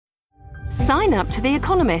Sign up to The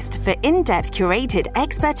Economist for in-depth curated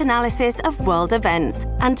expert analysis of world events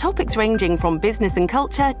and topics ranging from business and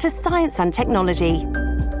culture to science and technology.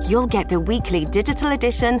 You'll get the weekly digital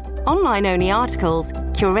edition, online-only articles,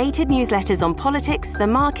 curated newsletters on politics, the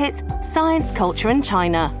markets, science, culture and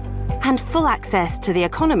China, and full access to The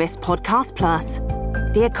Economist Podcast Plus.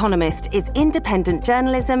 The Economist is independent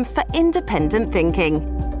journalism for independent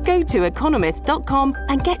thinking. Go to economist.com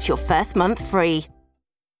and get your first month free.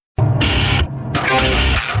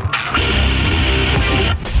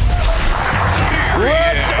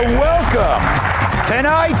 Let's welcome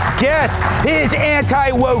tonight's guest. His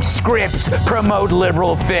anti-woke scripts promote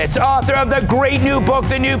liberal fits. Author of the great new book,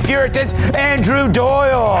 The New Puritans, Andrew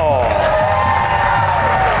Doyle.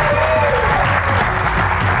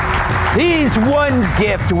 He's one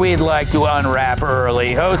gift we'd like to unwrap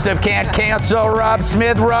early. Host of Can't Cancel, Rob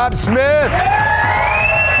Smith. Rob Smith.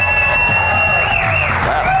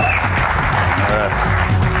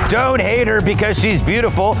 Don't hate her because she's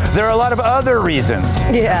beautiful. There are a lot of other reasons.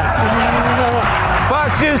 Yeah.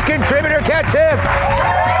 Fox News contributor Kat Tipp.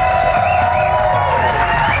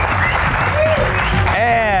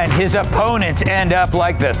 And his opponents end up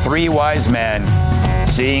like the three wise men,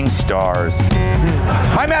 seeing stars.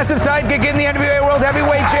 My massive sidekick in the NWA World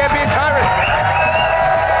Heavyweight Champion, Tyrus.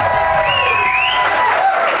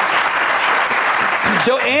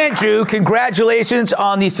 So, Andrew, congratulations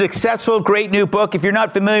on the successful, great new book. If you're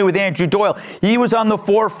not familiar with Andrew Doyle, he was on the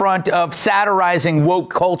forefront of satirizing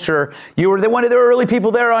woke culture. You were one of the early people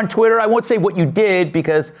there on Twitter. I won't say what you did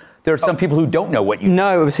because there are some people who don't know what you did.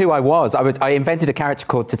 No, it was who I was. I invented a character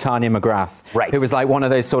called Titania McGrath, right, who was like one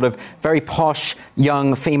of those sort of very posh,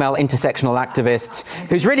 young, female intersectional activists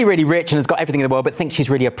who's really, really rich and has got everything in the world, but thinks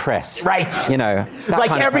she's really oppressed. Right. You know.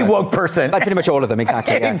 Like every woke person. Like pretty much all of them,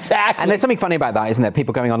 exactly. Yeah. Exactly. And there's something funny about that, isn't there?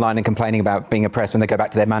 People going online and complaining about being oppressed when they go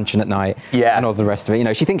back to their mansion at night. Yeah. And all the rest of it. You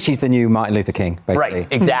know, she thinks she's the new Martin Luther King, basically. Right,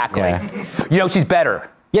 exactly. Yeah. You know, she's better.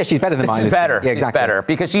 Yeah, she's better than Martin Luther King. Better. Yeah, exactly. She's better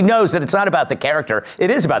because she knows that it's not about the character. It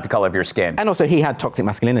is about the color of your skin. And also, he had toxic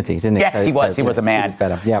masculinity, didn't he? Yes, he was. He was a man. She was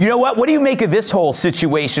better. Yeah. You know what? What do you make of this whole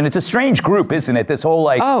situation? It's a strange group, isn't it? This whole,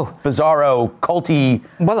 bizarro, culty...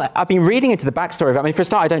 Well, I've been reading into the backstory of it. I mean, for a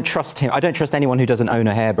start, I don't trust him. I don't trust anyone who doesn't own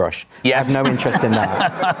a hairbrush. Yes. I have no interest in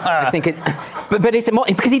that. I think it... But it's more...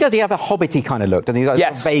 Because he does have a hobbity kind of look, doesn't he? Like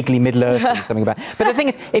yes. Vaguely Middle-earthy, something about... But the thing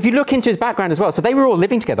is, if you look into his background as well, so they were all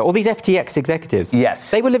living together, all these FTX executives. Yes.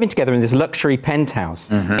 They were living together in this luxury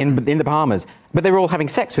penthouse in the Bahamas, but they were all having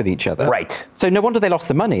sex with each other. Right. So no wonder they lost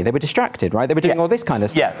the money. They were distracted, right? They were doing all this kind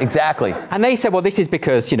of stuff. Yeah, exactly. And they said, well, this is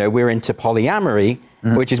because, you know, we're into polyamory,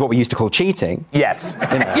 which is what we used to call cheating. Yes.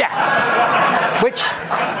 You know. Yeah.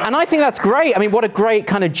 And I think that's great. I mean, what a great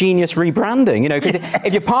kind of genius rebranding, you know, because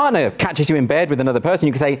if your partner catches you in bed with another person,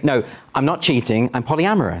 you can say, no, I'm not cheating, I'm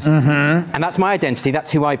polyamorous. And that's my identity, that's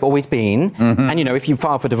who I've always been. And, you know, if you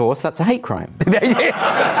file for divorce, that's a hate crime. And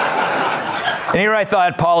here I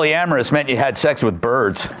thought polyamorous meant you had sex with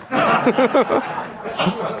birds.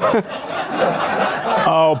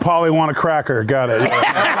 Oh, Polly want a cracker. Got it.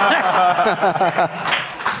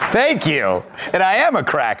 Thank you. And I am a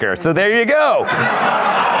cracker, so there you go.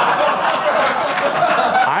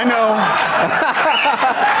 I know.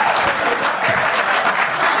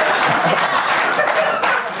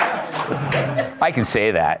 I can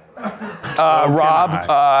say that. Rob,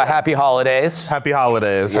 happy holidays. Happy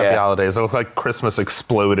holidays. Happy holidays. It looked like Christmas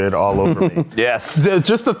exploded all over me. Yes.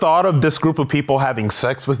 Just the thought of this group of people having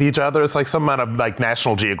sex with each other, it's like some kind of like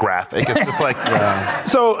National Geographic. It's just like,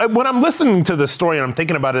 So when I'm listening to this story and I'm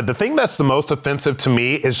thinking about it, the thing that's the most offensive to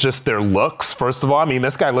me is just their looks. First of all, I mean,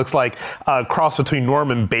 this guy looks like a cross between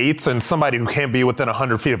Norman Bates and somebody who can't be within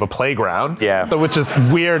 100 feet of a playground. Yeah. So which is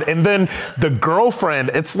weird. And then the girlfriend,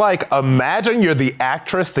 it's like, imagine you're the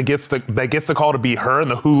actress that gets the call to be her in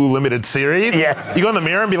the Hulu limited series. Yes. You go in the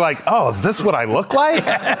mirror and be like, oh, is this what I look like?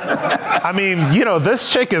 I mean, you know,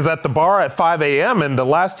 this chick is at the bar at 5 a.m. and the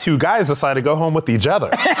last two guys decide to go home with each other.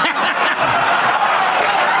 I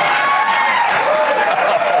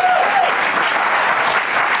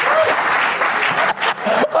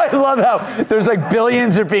love how there's like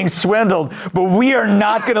billions are being swindled, but we are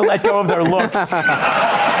not going to let go of their looks. It's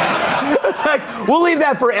like, we'll leave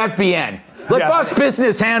that for FBN. Let Fox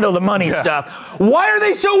Business handle the money stuff. Why are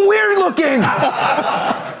they so weird looking?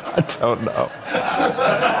 I don't know.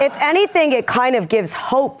 If anything, it kind of gives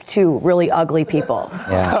hope to really ugly people.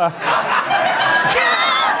 Yeah.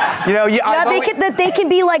 You know, they can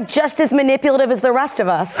be like just as manipulative as the rest of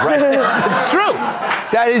us. Right. It's true.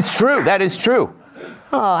 That is true. That is true.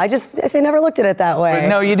 Oh, I never looked at it that way.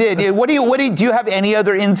 No, you did. Do you have any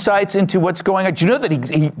other insights into what's going on? Do you know that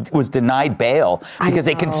he was denied bail because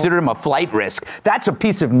they considered him a flight risk? That's a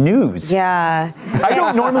piece of news. Yeah. I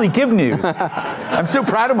don't normally give news. I'm so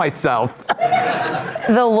proud of myself.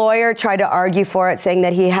 The lawyer tried to argue for it, saying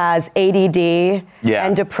that he has ADD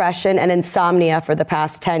and depression and insomnia for the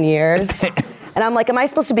past 10 years. And I'm like, am I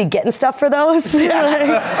supposed to be getting stuff for those? Because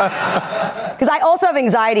I also have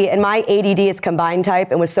anxiety, and my ADD is combined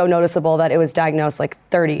type and was so noticeable that it was diagnosed like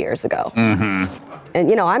 30 years ago. Mm-hmm.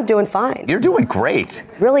 And, I'm doing fine. You're doing great.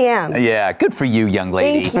 Really am. Yeah, good for you, young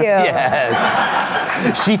lady. Thank you.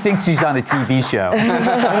 Yes. She thinks she's on a TV show.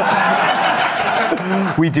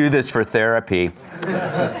 We do this for therapy.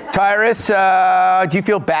 Tyrus, do you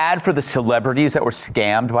feel bad for the celebrities that were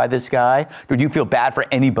scammed by this guy? Or do you feel bad for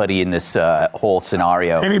anybody in this whole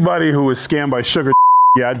scenario? Anybody who was scammed by sugar,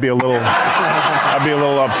 yeah, I'd be a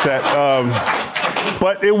little upset.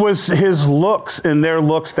 But it was his looks and their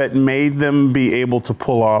looks that made them be able to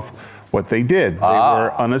pull off what they did. They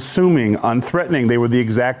were unassuming, unthreatening. They were the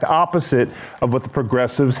exact opposite of what the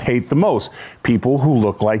progressives hate the most. People who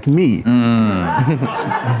look like me.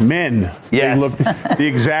 Men. Yes. They look the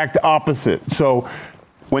exact opposite. So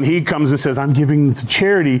when he comes and says, I'm giving to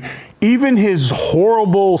charity, even his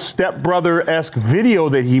horrible stepbrother-esque video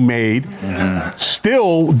that he made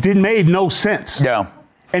still made no sense. No.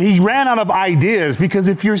 And he ran out of ideas because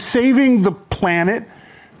if you're saving the planet,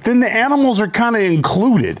 then the animals are kind of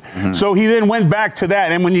included. Mm-hmm. So he then went back to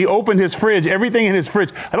that. And when he opened his fridge, everything in his fridge,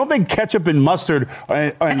 I don't think ketchup and mustard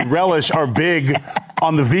and relish are big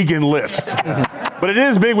on the vegan list. But it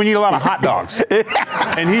is big when you eat a lot of hot dogs.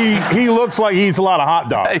 And he looks like he eats a lot of hot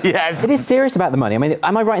dogs. Yes. It is serious about the money. I mean,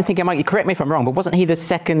 am I right in thinking, Mike, correct me if I'm wrong, but wasn't he the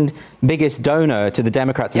second biggest donor to the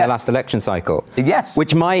Democrats in the last election cycle? Yes.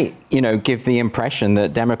 Which might, give the impression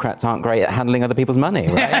that Democrats aren't great at handling other people's money,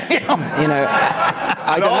 right?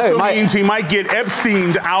 I don't know. It also means he might get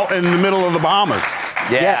Epsteined out in the middle of the Bahamas.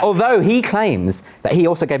 Yeah. Although he claims that he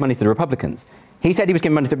also gave money to the Republicans. He said he was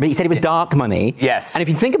giving money, but he said it was dark money. Yes. And if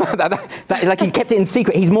you think about that, like he kept it in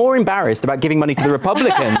secret. He's more embarrassed about giving money to the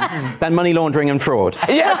Republicans than money laundering and fraud.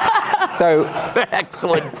 Yes. So,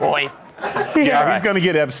 excellent point. Yeah, he's going to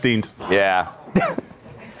get Epsteined. Yeah.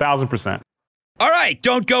 1,000%. All right,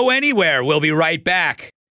 don't go anywhere. We'll be right back.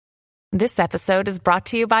 This episode is brought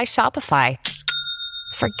to you by Shopify.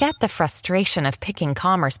 Forget the frustration of picking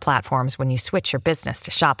commerce platforms when you switch your business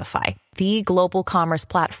to Shopify, the global commerce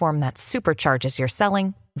platform that supercharges your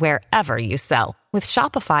selling wherever you sell. With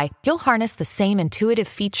Shopify, you'll harness the same intuitive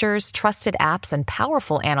features, trusted apps, and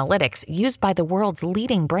powerful analytics used by the world's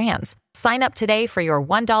leading brands. Sign up today for your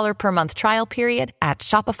 $1 per month trial period at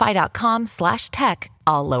shopify.com/tech,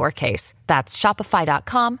 all lowercase. That's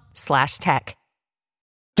shopify.com/tech.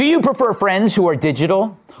 Do you prefer friends who are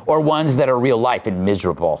digital or ones that are real life and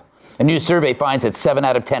miserable? A new survey finds that 7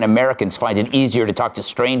 out of 10 Americans find it easier to talk to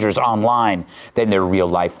strangers online than their real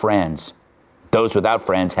life friends. Those without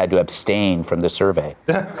friends had to abstain from the survey.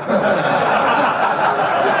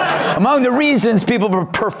 Among the reasons people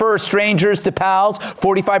prefer strangers to pals,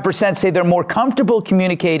 45% say they're more comfortable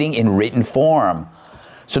communicating in written form.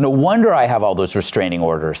 So no wonder I have all those restraining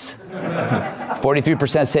orders.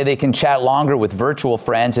 43% say they can chat longer with virtual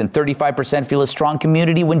friends, and 35% feel a strong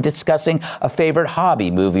community when discussing a favorite hobby,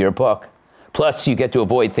 movie, or book. Plus, you get to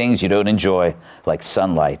avoid things you don't enjoy, like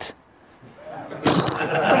sunlight.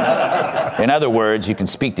 In other words, you can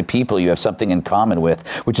speak to people you have something in common with,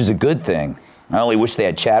 which is a good thing. I only wish they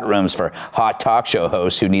had chat rooms for hot talk show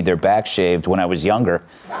hosts who need their back shaved when I was younger.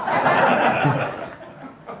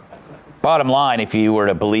 Bottom line, if you were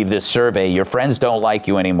to believe this survey, your friends don't like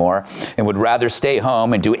you anymore and would rather stay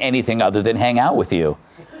home and do anything other than hang out with you,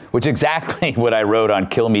 which is exactly what I wrote on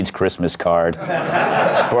Kilmeade's Christmas card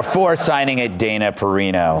before signing it Dana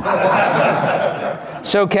Perino.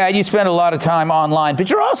 So, Kat, you spend a lot of time online,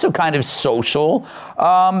 but you're also kind of social.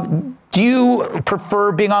 Do you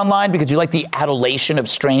prefer being online because you like the adulation of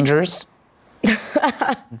strangers? Well,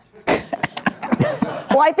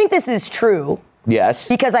 I think this is true. Yes.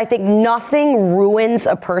 Because I think nothing ruins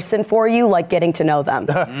a person for you like getting to know them.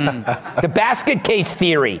 The basket case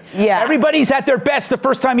theory. Yeah. Everybody's at their best the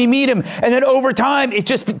first time you meet them, and then over time, it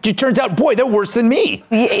turns out, boy, they're worse than me.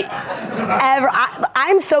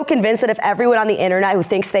 I'm so convinced that if everyone on the internet who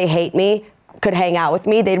thinks they hate me could hang out with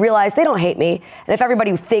me, they'd realize they don't hate me. And if everybody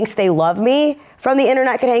who thinks they love me from the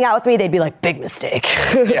internet could hang out with me, they'd be like, big mistake.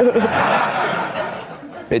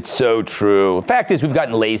 It's so true. The fact is, we've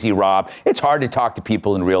gotten lazy, Rob. It's hard to talk to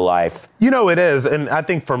people in real life. You know, it is. And I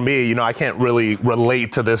think for me, you know, I can't really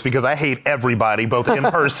relate to this because I hate everybody, both in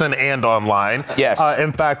person and online. Yes.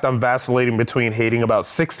 In fact, I'm vacillating between hating about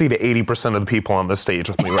 60 to 80% of the people on this stage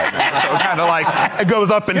with me right now. So kind of like it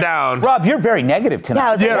goes up and down. Rob, you're very negative tonight. Yeah,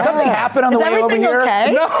 I was like, Did something happen on the way over here?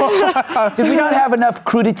 Okay? No. Did we not have enough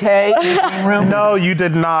crudité in the green room? No, you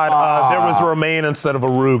did not. There was romaine instead of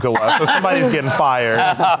arugula, so somebody's getting fired.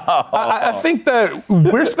 I think that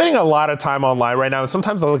we're spending a lot of time online right now, and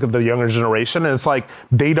sometimes I look at the younger generation, and it's like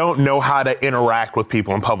they don't know how to interact with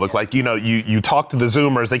people in public. Like, you know, you talk to the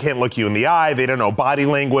Zoomers, they can't look you in the eye, they don't know body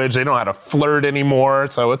language, they don't know how to flirt anymore,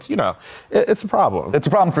 so it's, you know, it's a problem. It's a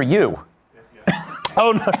problem for you.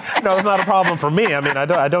 Oh, no, it's not a problem for me. I mean,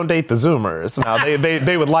 I don't date the Zoomers. Now,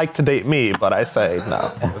 they would like to date me, but I say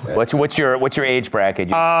no. What's your age bracket?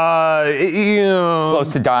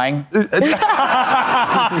 Close to dying?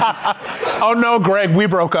 Oh, no, Greg, we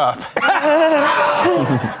broke up.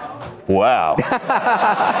 Wow.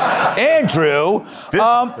 Andrew.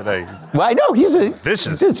 Vicious today. Well, I know he's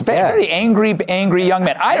vicious. He's a very angry young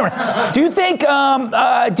man. Do you think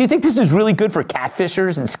this is really good for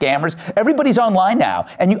catfishers and scammers? Everybody's online now,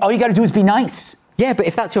 and all you got to do is be nice. Yeah, but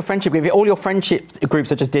if that's your friendship group, if all your friendship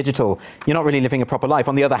groups are just digital, you're not really living a proper life.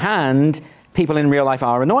 On the other hand, people in real life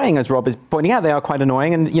are annoying, as Rob is pointing out. They are quite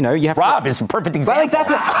annoying, and you know you have. Rob is a perfect example. Well,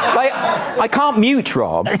 exactly. Like, I can't mute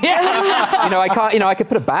Rob. Yeah. You know, I can't. You know, I could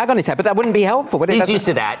put a bag on his head, but that wouldn't be helpful. Would it? He's used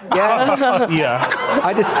to that. Yeah. Yeah.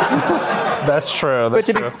 I just. That's true. I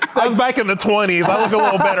was back in the 20s. I look a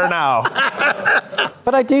little better now.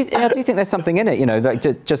 But I do think there's something in it. You know,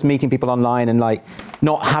 like just meeting people online and like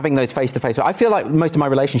not having those face-to-face. I feel like most of my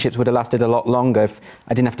relationships would have lasted a lot longer if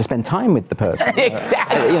I didn't have to spend time with the person.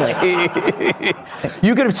 Exactly. You know.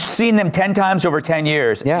 You could have seen them 10 times over 10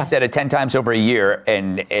 years instead of 10 times over a year,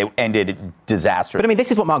 and it ended disaster. But I mean, this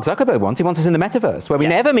is what Mark Zuckerberg wants. He wants us in the metaverse, where we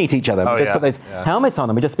never meet each other. We just put those helmets on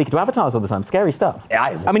and we just speak to avatars all the time. Scary stuff.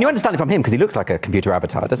 I mean, you understand it from him because he looks like a computer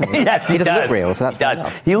avatar, doesn't he? Yes, he doesn't look real, so that's he does.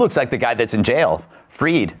 He looks like the guy that's in jail,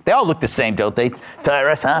 freed. They all look the same, don't they,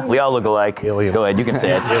 Tyrus? Huh? We all look alike. Alien. Go ahead, you can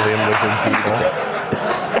say it. Alien looking people.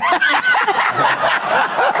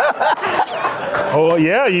 Oh,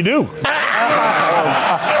 yeah, you do.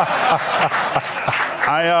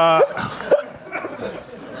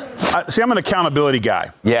 See, I'm an accountability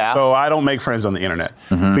guy. Yeah. So I don't make friends on the internet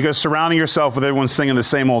because surrounding yourself with everyone singing the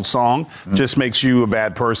same old song just makes you a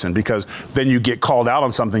bad person, because then you get called out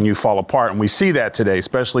on something, you fall apart. And we see that today,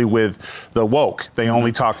 especially with the woke. They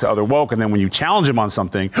only talk to other woke. And then when you challenge them on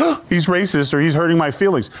something, he's racist or he's hurting my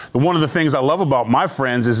feelings. But one of the things I love about my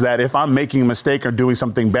friends is that if I'm making a mistake or doing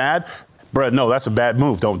something bad, bruh, no, that's a bad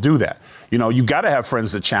move. Don't do that. You know, you got to have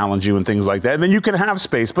friends that challenge you and things like that. And then you can have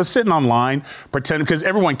space. But sitting online, pretend, because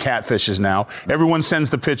everyone catfishes now. Everyone sends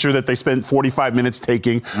the picture that they spent 45 minutes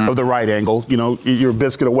taking of the right angle. You know, you're a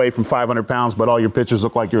biscuit away from 500 pounds, but all your pictures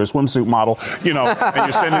look like you're a swimsuit model, you know, and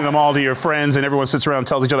you're sending them all to your friends, and everyone sits around and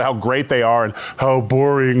tells each other how great they are and how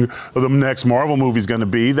boring the next Marvel movie is going to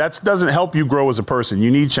be. That doesn't help you grow as a person.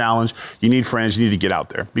 You need challenge. You need friends. You need to get out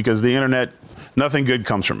there, because the internet, nothing good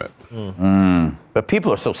comes from it. But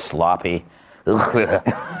people are so sloppy.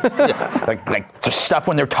 like just stuff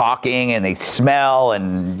when they're talking, and they smell,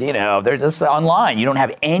 and you know, they're just online. You don't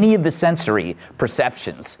have any of the sensory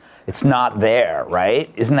perceptions. It's not there,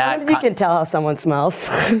 right? Isn't that? Sometimes you can tell how someone smells.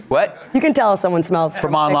 What? You can tell how someone smells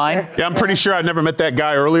from online. Yeah, I'm pretty sure I've never met that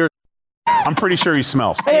guy earlier. I'm pretty sure he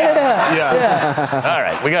smells. Yeah. All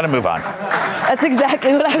right, we got to move on. That's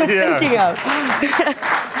exactly what I was thinking of.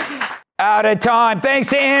 Out of time. Thanks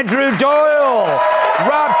to Andrew Doyle,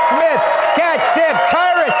 Rob Smith, Kat Tiff,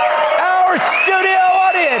 Tyrus, our studio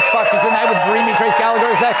audience. Fox News Tonight with Dreamy Trace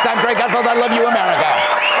Gallagher is next. I'm Greg Gutfeld. I love you, America.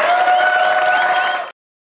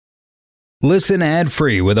 Listen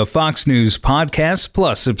ad-free with a Fox News Podcast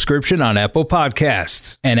Plus subscription on Apple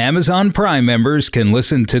Podcasts. And Amazon Prime members can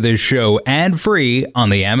listen to this show ad-free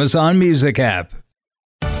on the Amazon Music app.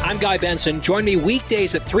 I'm Guy Benson. Join me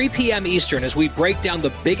weekdays at 3 p.m. Eastern as we break down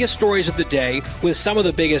the biggest stories of the day with some of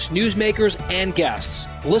the biggest newsmakers and guests.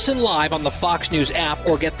 Listen live on the Fox News app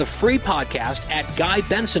or get the free podcast at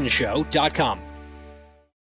GuyBensonShow.com.